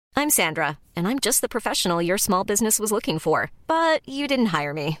I'm Sandra, and I'm just the professional your small business was looking for. But you didn't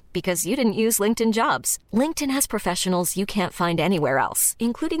hire me because you didn't use LinkedIn Jobs. LinkedIn has professionals you can't find anywhere else,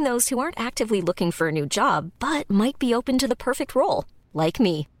 including those who aren't actively looking for a new job, but might be open to the perfect role, like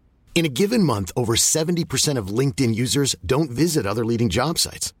me. In a given month, over 70% of LinkedIn users don't visit other leading job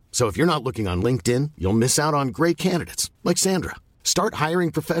sites. So if you're not looking on LinkedIn, you'll miss out on great candidates like Sandra. Start hiring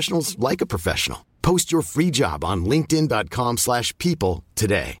professionals like a professional. Post your free job on linkedin.com/people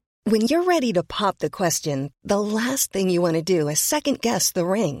today. When you're ready to pop the question, the last thing you want to do is second-guess the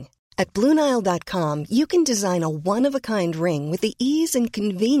ring. At BlueNile.com, you can design a one-of-a-kind ring with the ease and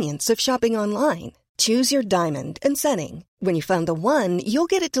convenience of shopping online. Choose your diamond and setting. When you find the one, you'll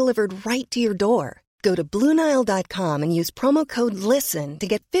get it delivered right to your door. Go to BlueNile.com and use promo code LISTEN to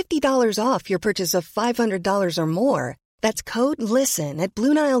get $50 off your purchase of $500 or more. That's code LISTEN at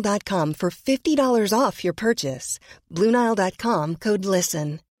BlueNile.com for $50 off your purchase. BlueNile.com, code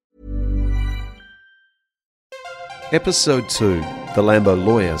LISTEN. Episode 2, The Lambo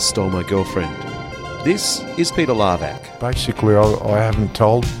Lawyer Stole My Girlfriend. This is Peter Larvack. Basically, I haven't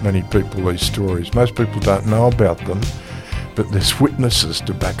told many people these stories. Most people don't know about them, but there's witnesses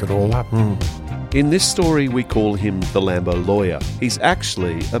to back it all up. In this story, we call him the Lambo Lawyer. He's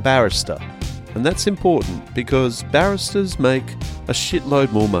actually a barrister. And that's important because barristers make a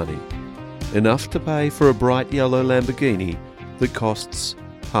shitload more money. Enough to pay for a bright yellow Lamborghini that costs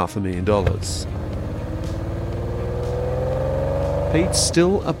 $500,000. Pete's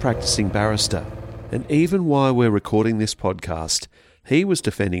still a practicing barrister, and even while we're recording this podcast, he was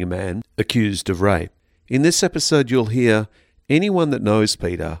defending a man accused of rape. In this episode, you'll hear anyone that knows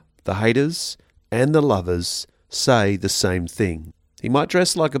Peter, the haters and the lovers, say the same thing. He might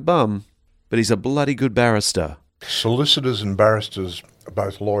dress like a bum, but he's a bloody good barrister. Solicitors and barristers are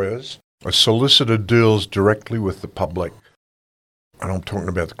both lawyers. A solicitor deals directly with the public, and I'm talking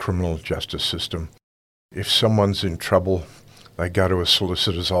about the criminal justice system. If someone's in trouble, they go to a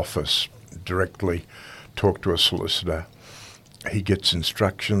solicitor's office, directly talk to a solicitor. He gets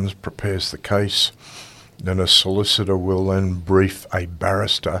instructions, prepares the case. Then a solicitor will then brief a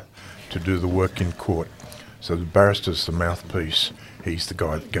barrister to do the work in court. So the barrister's the mouthpiece. He's the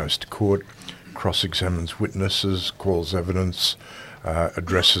guy that goes to court, cross-examines witnesses, calls evidence,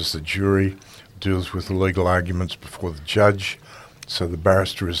 addresses the jury, deals with the legal arguments before the judge. So the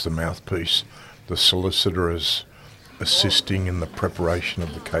barrister is the mouthpiece. The solicitor is assisting in the preparation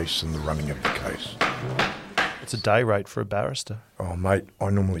of the case and the running of the case. It's a day rate for a barrister. Oh, mate,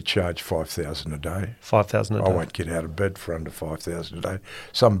 I normally charge $5,000 a day. $5,000 a day? I won't get out of bed for under $5,000 a day.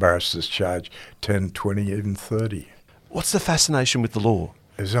 Some barristers charge 10, 20, even 30. What's the fascination with the law?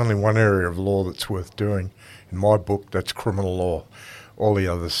 There's only one area of law that's worth doing. In my book, that's criminal law. All the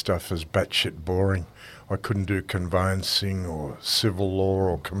other stuff is batshit boring. I couldn't do conveyancing or civil law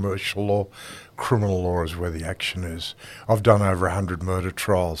or commercial law. Criminal law is where the action is. I've done over 100 murder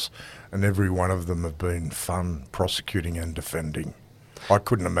trials, and every one of them have been fun, prosecuting and defending. I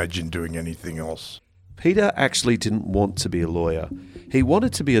couldn't imagine doing anything else. Peter actually didn't want to be a lawyer. He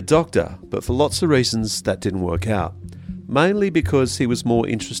wanted to be a doctor, but for lots of reasons that didn't work out. Mainly because he was more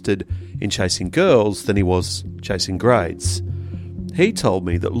interested in chasing girls than he was chasing grades. He told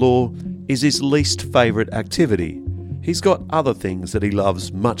me that law is his least favourite activity. He's got other things that he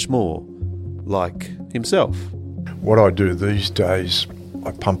loves much more, like himself. What I do these days,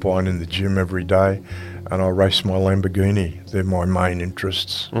 I pump iron in the gym every day and I race my Lamborghini. They're my main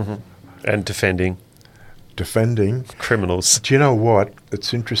interests. Mm-hmm. And defending criminals. Do you know what?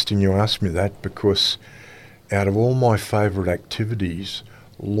 It's interesting you ask me that, because out of all my favourite activities,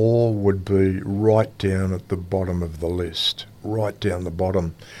 law would be right down at the bottom of the list, right down the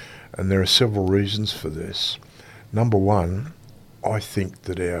bottom. And there are several reasons for this. Number one, I think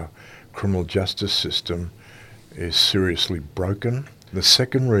that our criminal justice system is seriously broken. The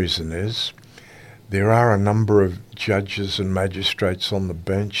second reason is there are a number of judges and magistrates on the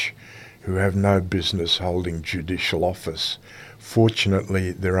bench who have no business holding judicial office.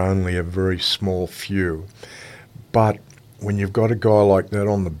 Fortunately, they're only a very small few. But when you've got a guy like that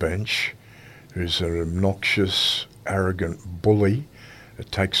on the bench, who's an obnoxious, arrogant bully,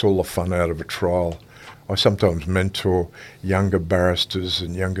 it takes all the fun out of a trial. I sometimes mentor younger barristers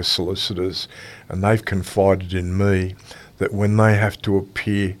and younger solicitors, and they've confided in me that when they have to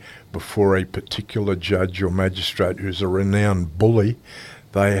appear before a particular judge or magistrate who's a renowned bully,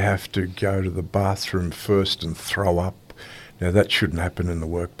 they have to go to the bathroom first and throw up. Now, that shouldn't happen in the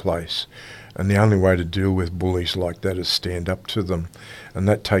workplace. And the only way to deal with bullies like that is stand up to them. And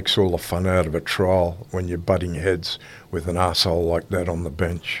that takes all the fun out of a trial when you're butting heads with an arsehole like that on the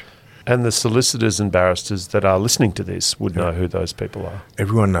bench. And the solicitors and barristers that are listening to this would know who those people are.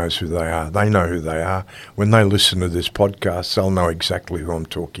 Everyone knows who they are. They know who they are. When they listen to this podcast, they'll know exactly who I'm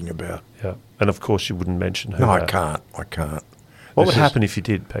talking about. Yeah. And of course you wouldn't mention who No, they I are. can't. What This would is- happen if you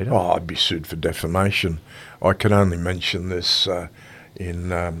did, Peter? Oh, I'd be sued for defamation. I can only mention this in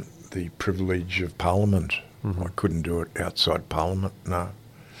the privilege of Parliament. I couldn't do it outside Parliament, no.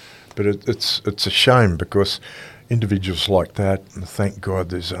 But it's a shame because individuals like that, and thank God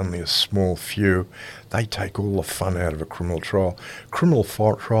there's only a small few, they take all the fun out of a criminal trial. Criminal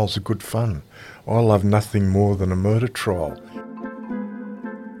trials are good fun. I love nothing more than a murder trial.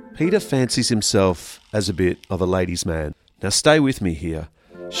 Peter fancies himself as a bit of a ladies' man. Now stay with me here.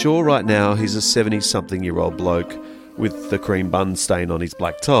 Sure, right now he's a 70-something-year-old bloke with the cream bun stain on his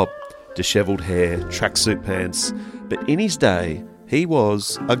black top, dishevelled hair, tracksuit pants, but in his day, he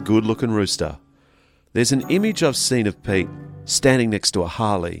was a good-looking rooster. There's an image I've seen of Pete standing next to a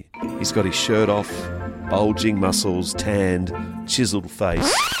Harley. He's got his shirt off, bulging muscles, tanned, chiselled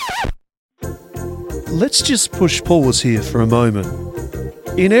face. Let's just push pause here for a moment.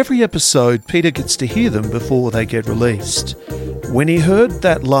 In every episode, Peter gets to hear them before they get released. When he heard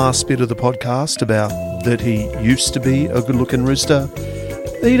that last bit of the podcast about that he used to be a good-looking rooster,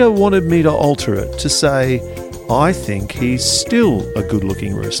 Peter wanted me to alter it to say, I think he's still a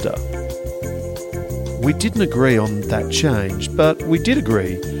good-looking rooster. We didn't agree on that change, but we did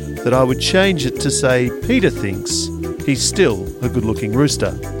agree that I would change it to say Peter thinks he's still a good-looking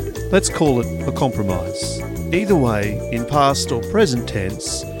rooster. Let's call it a compromise. Either way, in past or present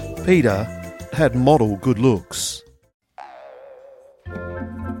tense, Peter had model good looks.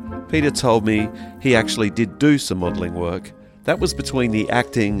 Peter told me he actually did do some modelling work. That was between the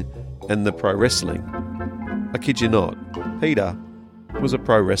acting and the pro wrestling. I kid you not, Peter was a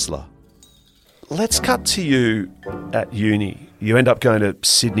pro wrestler. Let's cut to you at uni. You end up going to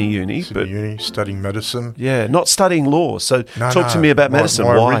Sydney Uni. Uni, studying medicine. Yeah, not studying law. So talk to me about medicine.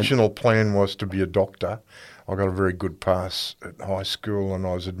 My Why? original plan was to be a doctor. I got a very good pass at high school and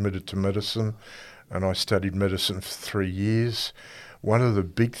I was admitted to medicine, and I studied medicine for 3 years. One of the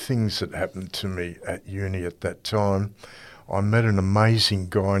big things that happened to me at uni at that time, I met an amazing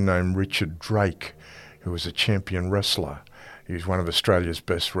guy named Richard Drake, who was a champion wrestler. He was one of Australia's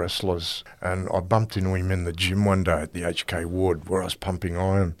best wrestlers, and I bumped into him in the gym one day at the HK Ward where I was pumping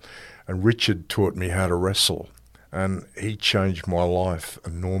iron, and Richard taught me how to wrestle, and he changed my life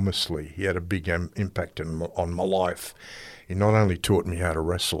enormously. He had a big impact on my life. He not only taught me how to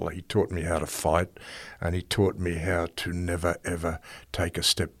wrestle, he taught me how to fight, and he taught me how to never ever take a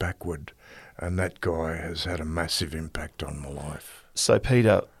step backward, and that guy has had a massive impact on my life. So,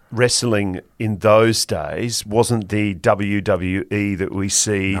 Peter, wrestling in those days wasn't the WWE that we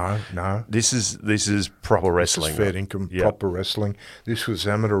see. No. This is proper wrestling. This is fair income, proper wrestling. This was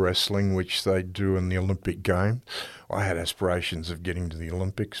amateur wrestling, which they do in the Olympic game. I had aspirations of getting to the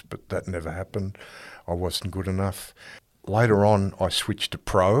Olympics, but that never happened. I wasn't good enough. Later on, I switched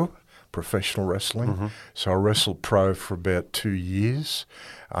to professional wrestling. So I wrestled pro for about 2 years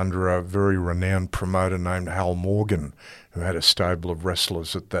under a very renowned promoter named Hal Morgan, who had a stable of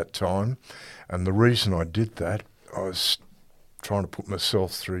wrestlers at that time. And the reason I did that, I was trying to put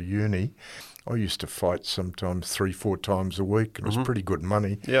myself through uni. I used to fight sometimes 3-4 times a week, and it was pretty good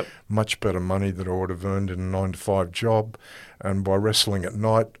money. Yep. Much better money than I would have earned in a 9-to-5 job. And by wrestling at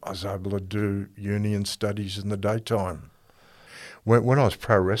night, I was able to do uni and studies in the daytime. When I was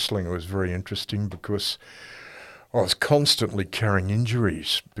pro wrestling, it was very interesting because I was constantly carrying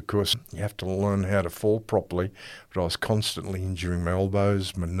injuries because you have to learn how to fall properly, but I was constantly injuring my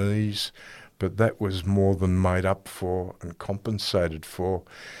elbows, my knees, but that was more than made up for and compensated for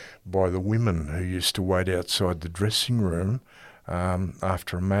by the women who used to wait outside the dressing room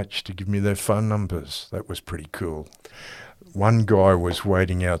after a match to give me their phone numbers. That was pretty cool. One guy was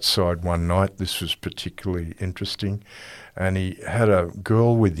waiting outside one night. This was particularly interesting. And he had a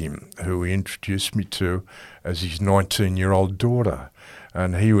girl with him who he introduced me to as his 19-year-old daughter.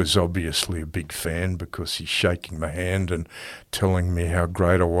 And he was obviously a big fan because he's shaking my hand and telling me how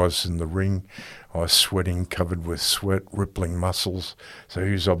great I was in the ring. I was sweating, covered with sweat, rippling muscles. So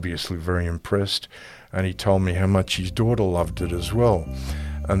he was obviously very impressed. And he told me how much his daughter loved it as well.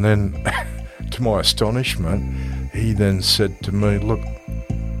 And then, to my astonishment, he then said to me, look,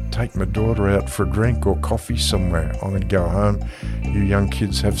 take my daughter out for a drink or coffee somewhere. I'm going to go home. You young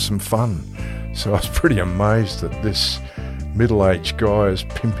kids have some fun. So I was pretty amazed that this middle-aged guy is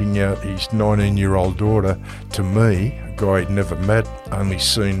pimping out his 19-year-old daughter to me, a guy he'd never met, only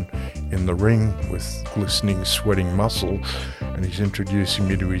seen in the ring with glistening, sweating muscle, and he's introducing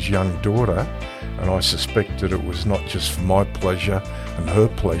me to his young daughter, and I suspect that it was not just for my pleasure and her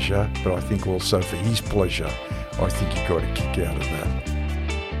pleasure, but I think also for his pleasure. I think he got a kick out of that.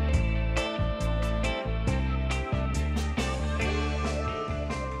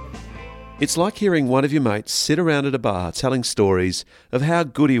 It's like hearing one of your mates sit around at a bar telling stories of how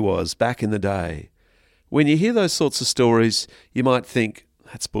good he was back in the day. When you hear those sorts of stories, you might think,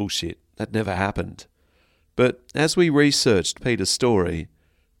 that's bullshit, that never happened. But as we researched Peter's story,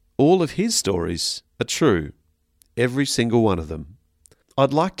 all of his stories are true, every single one of them.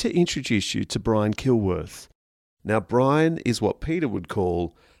 I'd like to introduce you to Brian Kilworth. Now, Brian is what Peter would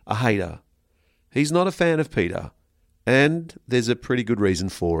call a hater. He's not a fan of Peter, and there's a pretty good reason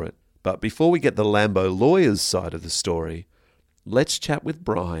for it. But before we get the Lambo lawyer's side of the story, let's chat with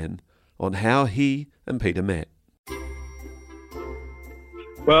Brian on how he and Peter met.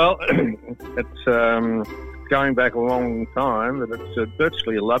 Well, it's going back a long time, but it's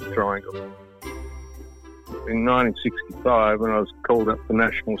virtually a love triangle. In 1965, when I was called up for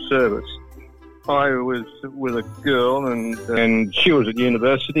national service, I was with a girl, and she was at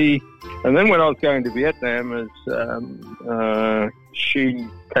university. And then when I was going to Vietnam, she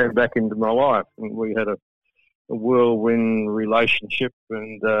came back into my life, and we had a whirlwind relationship,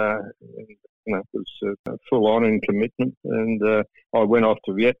 and it was full on in commitment. And I went off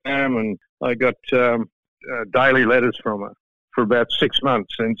to Vietnam, and I got daily letters from her for about 6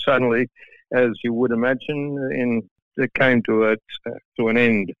 months, and suddenly, as you would imagine, it came to an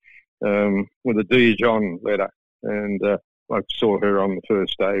end with a Dijon letter, and I saw her on the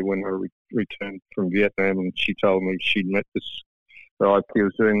first day when I returned from Vietnam, and she told me she'd met this guy. He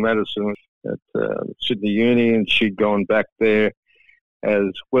was doing medicine at Sydney Uni, and she'd gone back there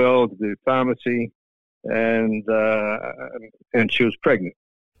as well to do pharmacy, and she was pregnant.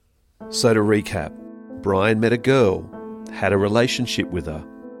 So to recap, Brian met a girl, had a relationship with her,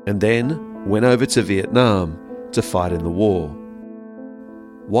 and then went over to Vietnam to fight in the war.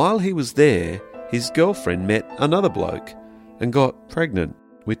 While he was there, his girlfriend met another bloke and got pregnant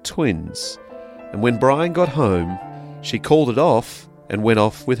with twins. And when Brian got home, she called it off and went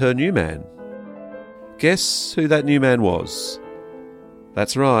off with her new man. Guess who that new man was?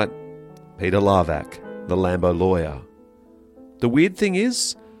 That's right, Peter Larvac, the Lambo lawyer. The weird thing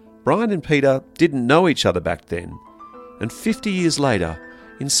is, Brian and Peter didn't know each other back then, and 50 years later,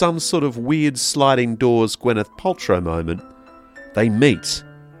 in some sort of weird sliding doors Gwyneth Paltrow moment, they meet.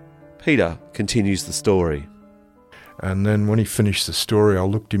 Peter continues the story. And then when he finished the story, I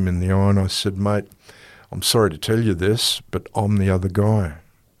looked him in the eye and I said, mate, I'm sorry to tell you this, but I'm the other guy.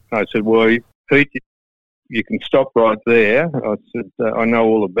 I said, well, Pete, you can stop right there. I said, I know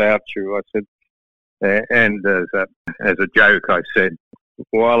all about you. I said, and as a joke, I said,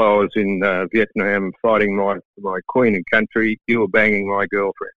 while I was in Vietnam fighting my queen and country, you were banging my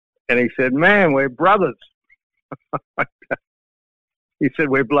girlfriend. And he said, man, we're brothers. He said,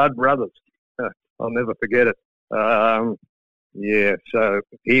 we're blood brothers. I'll never forget it. So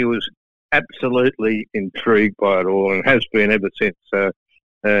he was absolutely intrigued by it all and has been ever since.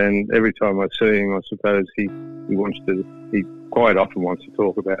 And every time I see him, I suppose he quite often wants to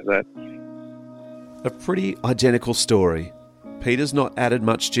talk about that. A pretty identical story. Peter's not added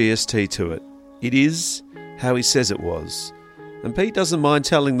much GST to it. It is how he says it was. And Pete doesn't mind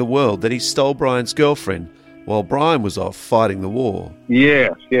telling the world that he stole Brian's girlfriend while Brian was off fighting the war. Yeah,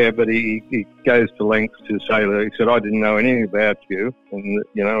 but he goes to lengths to say that he said, I didn't know anything about you. And,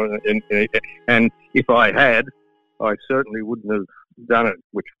 and if I had, I certainly wouldn't have done it,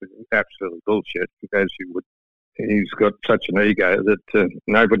 which was absolutely bullshit, because he's got such an ego that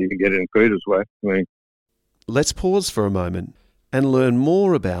nobody can get in Peter's way. I mean, let's pause for a moment and learn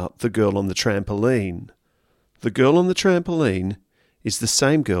more about the girl on the trampoline. The girl on the trampoline is the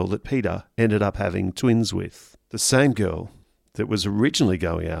same girl that Peter ended up having twins with. The same girl that was originally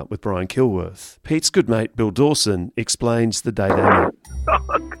going out with Brian Kilworth. Pete's good mate Bill Dawson explains the day they met. Oh,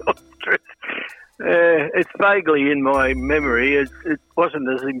 God, it's vaguely in my memory. It wasn't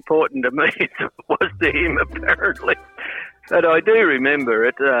as important to me as it was to him, apparently. But I do remember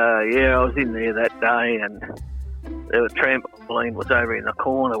it. I was in there that day, and the trampoline was over in the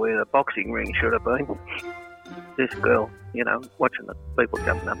corner where the boxing ring should have been. This girl, watching the people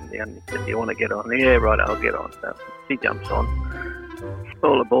jumping up and down, said, do you want to get on? Yeah, right, I'll get on. So she jumps on.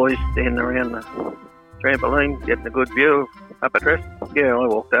 All the boys standing around the trampoline, getting a good view of upper dress. Yeah, I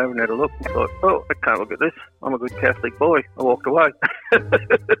walked over and had a look and thought, oh, I can't look at this. I'm a good Catholic boy. I walked away.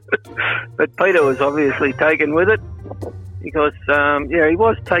 But Peter was obviously taken with it because, he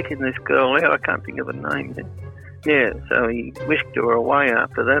was taking this girl out. I can't think of her name. Yeah, so he whisked her away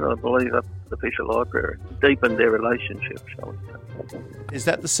after that, I believe, up the Fisher Library. Deepened their relationship, shall we say. Is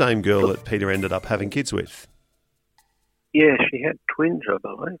that the same girl that Peter ended up having kids with? Yeah, she had twins, I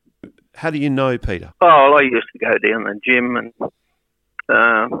believe. How do you know Peter? Oh, I used to go down the gym, and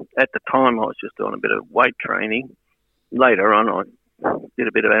at the time I was just doing a bit of weight training. Later on, I did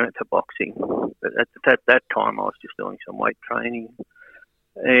a bit of amateur boxing. But at that time, I was just doing some weight training.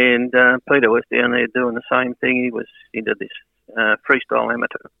 And Peter was down there doing the same thing. He was into this freestyle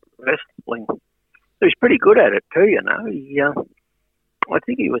amateur wrestling. He was pretty good at it too, you know. I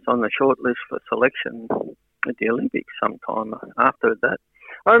think he was on the short list for selection at the Olympics sometime after that.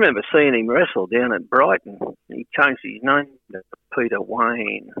 I remember seeing him wrestle down at Brighton. He changed his name to Peter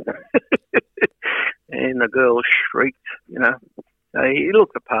Wayne. And the girls shrieked, you know. He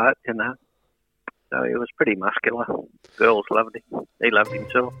looked the part, you know. So he was pretty muscular. Girls loved him. He loved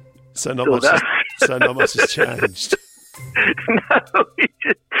himself. So not much has changed. No,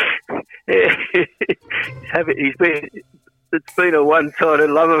 it's been a one-sided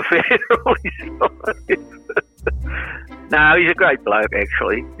love affair all his life. No, he's a great bloke,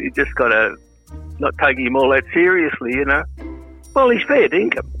 actually. You just got to not take him all that seriously, you know. Well, he's fair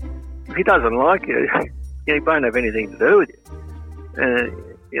dinkum. If he doesn't like you, he won't have anything to do with you.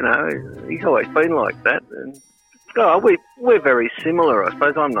 You know, he's always been like that. And we're very similar, I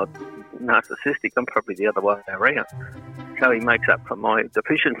suppose. I'm not narcissistic. I'm probably the other way around. So he makes up for my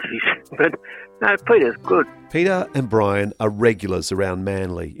deficiencies. But no, Peter's good. Peter and Brian are regulars around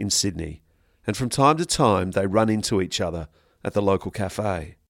Manly in Sydney, and from time to time they run into each other at the local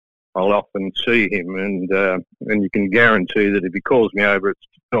cafe. I'll often see him, and you can guarantee that if he calls me over, it's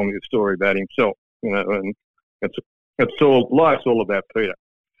to tell me a story about himself. You know, and it's all life's all about Peter,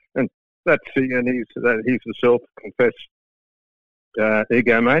 and he's a self-confessed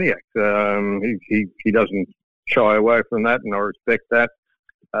egomaniac. He doesn't shy away from that, and I respect that.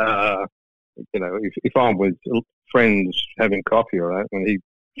 You know, if I'm with friends having coffee, right, and he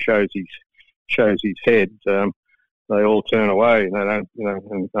shows his head, they all turn away. And they don't, you know,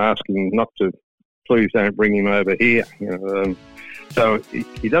 and ask him not to. Please don't bring him over here. You know, so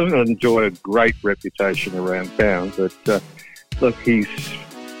he doesn't enjoy a great reputation around town, but look, he's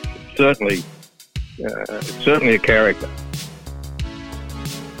certainly a character.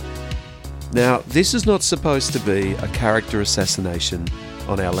 Now, this is not supposed to be a character assassination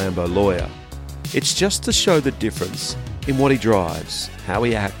on our Lambo lawyer. It's just to show the difference in what he drives, how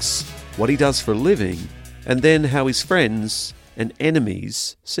he acts, what he does for a living, and then how his friends and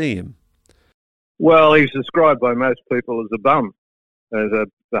enemies see him. Well, he's described by most people as a bum, as a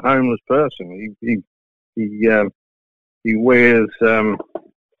homeless person. He wears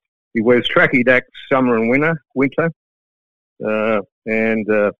tracky dacks summer and winter, and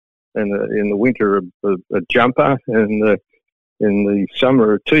in the winter a jumper, and in the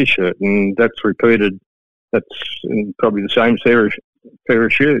summer a t-shirt, and that's repeated. That's probably the same pair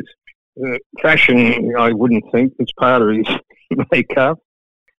of shoes. Fashion, I wouldn't think, is part of his makeup.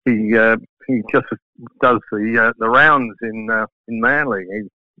 He just does the rounds in Manly.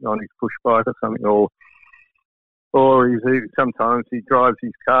 He's on his push bike or something, or sometimes he drives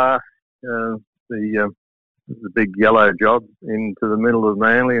his car, the big yellow job, into the middle of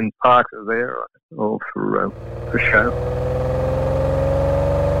Manly and parks it there, all for show.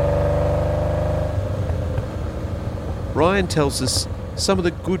 Brian tells us some of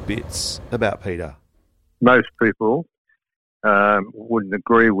the good bits about Peter. Most people wouldn't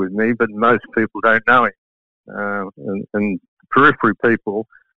agree with me, but most people don't know him. And periphery people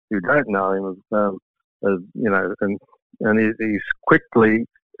who don't know him, you know, and he's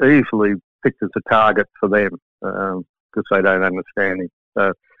easily picked as a target for them because they don't understand him.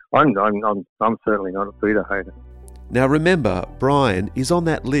 So I'm certainly not a Peter hater. Now remember, Brian is on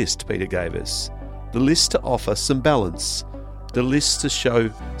that list Peter gave us. The list to offer some balance. The list to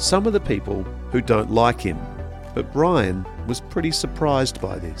show some of the people who don't like him. But Brian was pretty surprised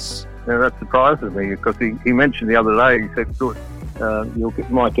by this. Yeah, that surprises me because he mentioned the other day, he said, good, you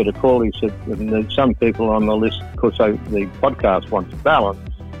might get a call. He said, there's some people on the list, because the podcast wants balance,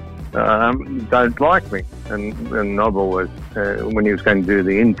 don't like me. And I've always, when he was going to do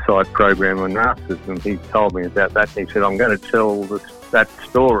the Insight program on narcissism, he told me about that. And he said, I'm going to tell that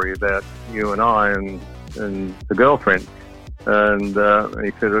story about you and I and the girlfriend. And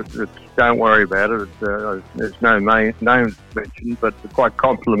he said, don't worry about it. There's no names mentioned, but it's quite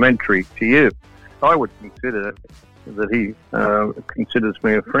complimentary to you. I would consider that he considers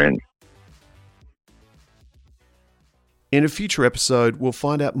me a friend. In a future episode, we'll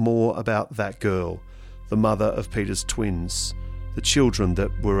find out more about that girl, the mother of Peter's twins, the children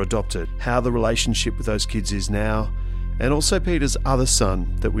that were adopted, how the relationship with those kids is now, and also Peter's other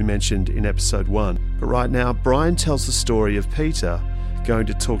son that we mentioned in episode 1. But right now, Brian tells the story of Peter going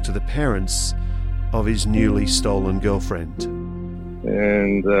to talk to the parents of his newly stolen girlfriend.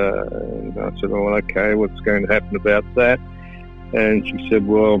 And I said, well, okay, what's going to happen about that? And she said,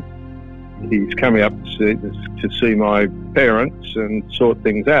 well, he's coming up to see my parents and sort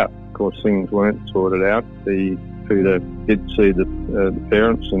things out. Of course, things weren't sorted out. Peter did see the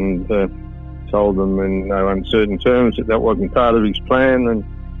parents and told them in no uncertain terms that wasn't part of his plan, and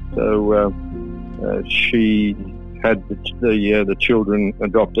so she had the children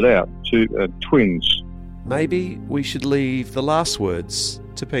adopted out, two twins. Maybe we should leave the last words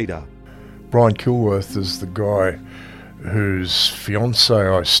to Peter. Brian Kilworth is the guy whose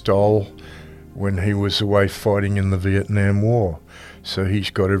fiancée I stole when he was away fighting in the Vietnam War. So he's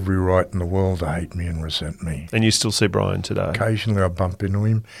got every right in the world to hate me and resent me. And you still see Brian today? Occasionally I bump into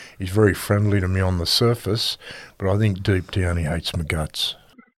him. He's very friendly to me on the surface, but I think deep down he hates my guts.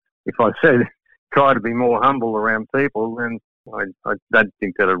 If I said try to be more humble around people, then I don't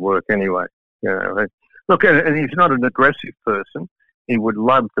think that would work anyway. You know, look, and he's not an aggressive person. He would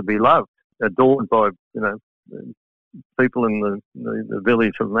love to be loved, adored by people in the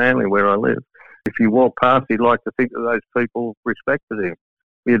village of Manly where I live. If you walk past, he'd like to think that those people respected him.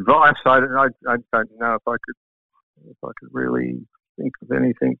 The advice, I don't know if I could really think of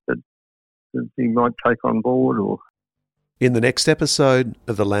anything that he might take on board. Or in the next episode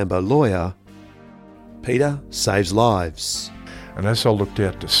of The Lambo Lawyer, Peter saves lives. And as I looked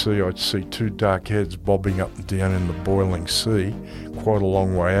out to sea, I'd see two dark heads bobbing up and down in the boiling sea, quite a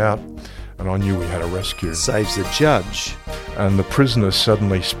long way out, and I knew we had a rescue. Saves the judge. And the prisoner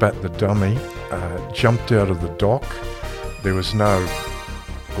suddenly spat the dummy, jumped out of the dock. There was no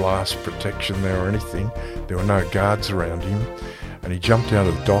glass protection there or anything. There were no guards around him. And he jumped out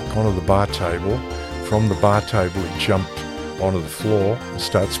of the dock onto the bar table. From the bar table, he jumped onto the floor and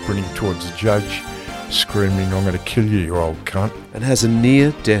started sprinting towards the judge, screaming, "I'm going to kill you, you old cunt." And has a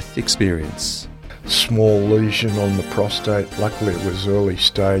near-death experience. Small lesion on the prostate. Luckily, it was early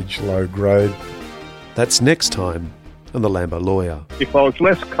stage, low grade. That's next time on The Lambo Lawyer. if I was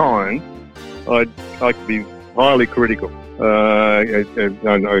less kind, I could be highly critical. I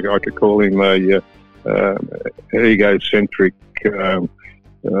could call him a egocentric,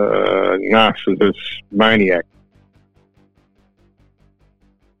 narcissist maniac.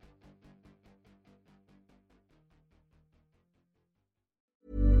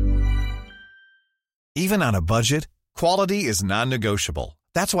 Even on a budget, quality is non-negotiable.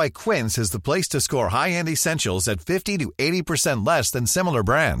 That's why Quince is the place to score high-end essentials at 50 to 80% less than similar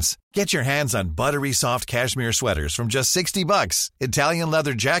brands. Get your hands on buttery soft cashmere sweaters from just $60, Italian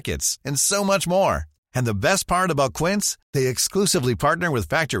leather jackets, and so much more. And the best part about Quince, they exclusively partner with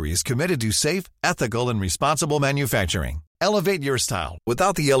factories committed to safe, ethical, and responsible manufacturing. Elevate your style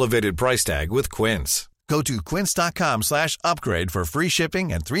without the elevated price tag with Quince. Go to quince.com/upgrade for free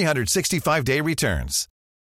shipping and 365-day returns.